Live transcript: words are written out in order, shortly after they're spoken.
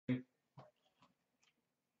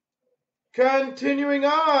Continuing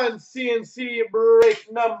on, CNC break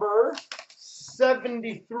number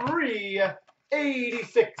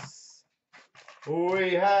 7386.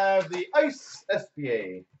 We have the Ice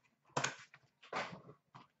SBA.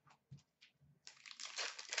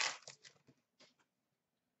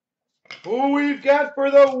 Who we've got for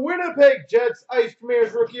the Winnipeg Jets Ice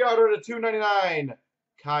Premier's rookie auto to 299,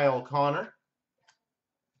 Kyle Connor.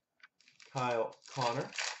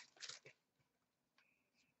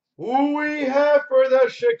 Who we have for the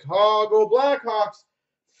Chicago Blackhawks,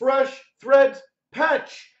 Fresh Threads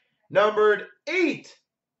patch, numbered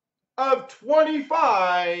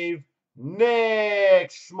 8/25,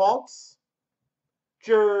 Nick Schmaltz.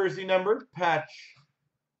 Jersey numbered patch,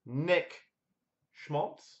 Nick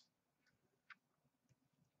Schmaltz.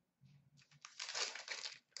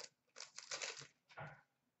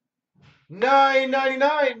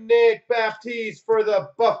 $9.99, Nick Baptiste for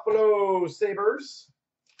the Buffalo Sabres.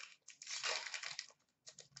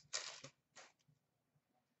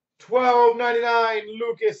 $12.99,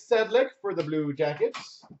 Lucas Sedlick for the Blue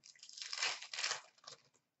Jackets.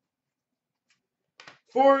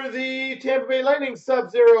 For the Tampa Bay Lightning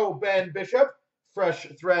Sub-Zero, Ben Bishop. Fresh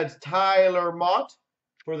Threads, Tyler Mott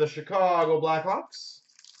for the Chicago Blackhawks.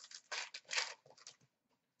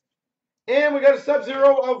 And we got a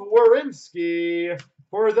Sub-Zero of Werenski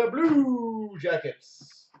for the Blue Jackets.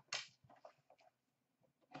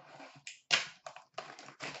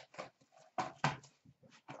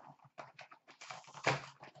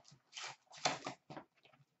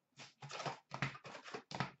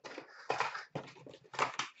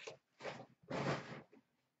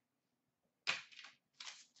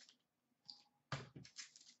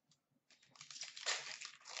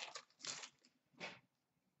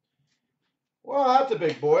 Well, that's a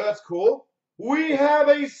big boy. That's cool. We have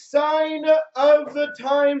a Sign of the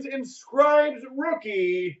Times inscribed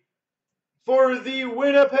rookie for the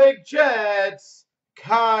Winnipeg Jets,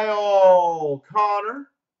 Kyle Connor.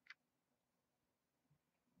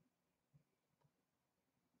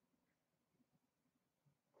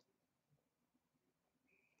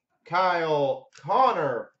 Kyle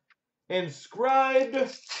Connor, inscribed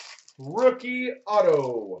rookie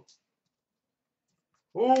auto.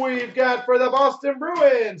 Who we've got for the Boston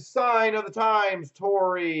Bruins, Sign of the Times,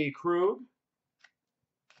 Torrey Krug.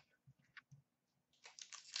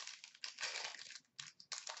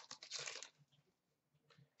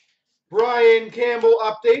 Brian Campbell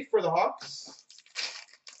update for the Hawks.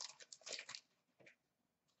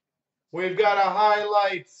 We've got a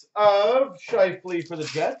highlights of Scheifele for the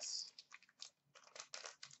Jets.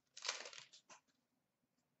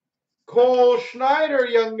 Cole Schneider,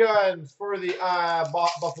 Young Guns for the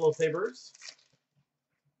Buffalo Sabres.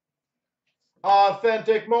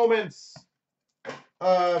 Authentic Moments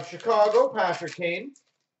of Chicago, Patrick Kane.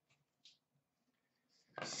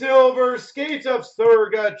 Silver Skates of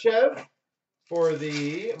Sergachev for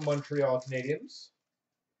the Montreal Canadiens.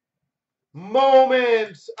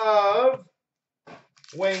 Moments of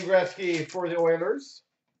Wayne Gretzky for the Oilers.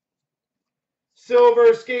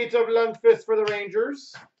 Silver Skates of Lundqvist for the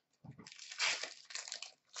Rangers.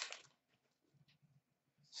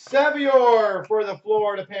 Savior for the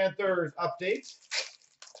Florida Panthers update.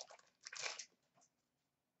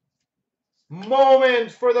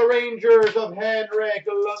 Moments for the Rangers of Henrik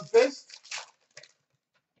Lundqvist.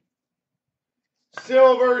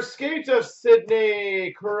 Silver Skates of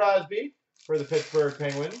Sidney Crosby for the Pittsburgh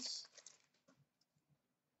Penguins.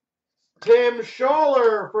 Tim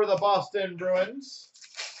Schaller for the Boston Bruins.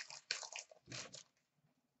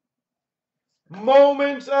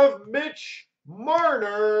 Moments of Mitch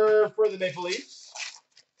Marner for the Maple Leafs.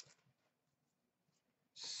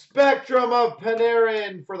 Spectrum of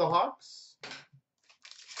Panarin for the Hawks.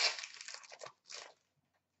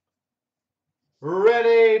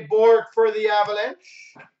 Rene Bourque for the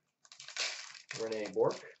Avalanche. Rene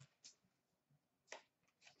Bourque.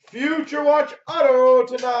 Future Watch Auto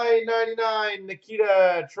to $9.99,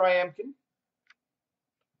 Nikita Triamkin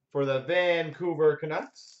for the Vancouver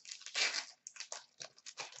Canucks.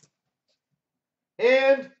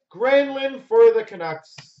 And Granlund for the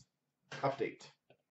Canucks update.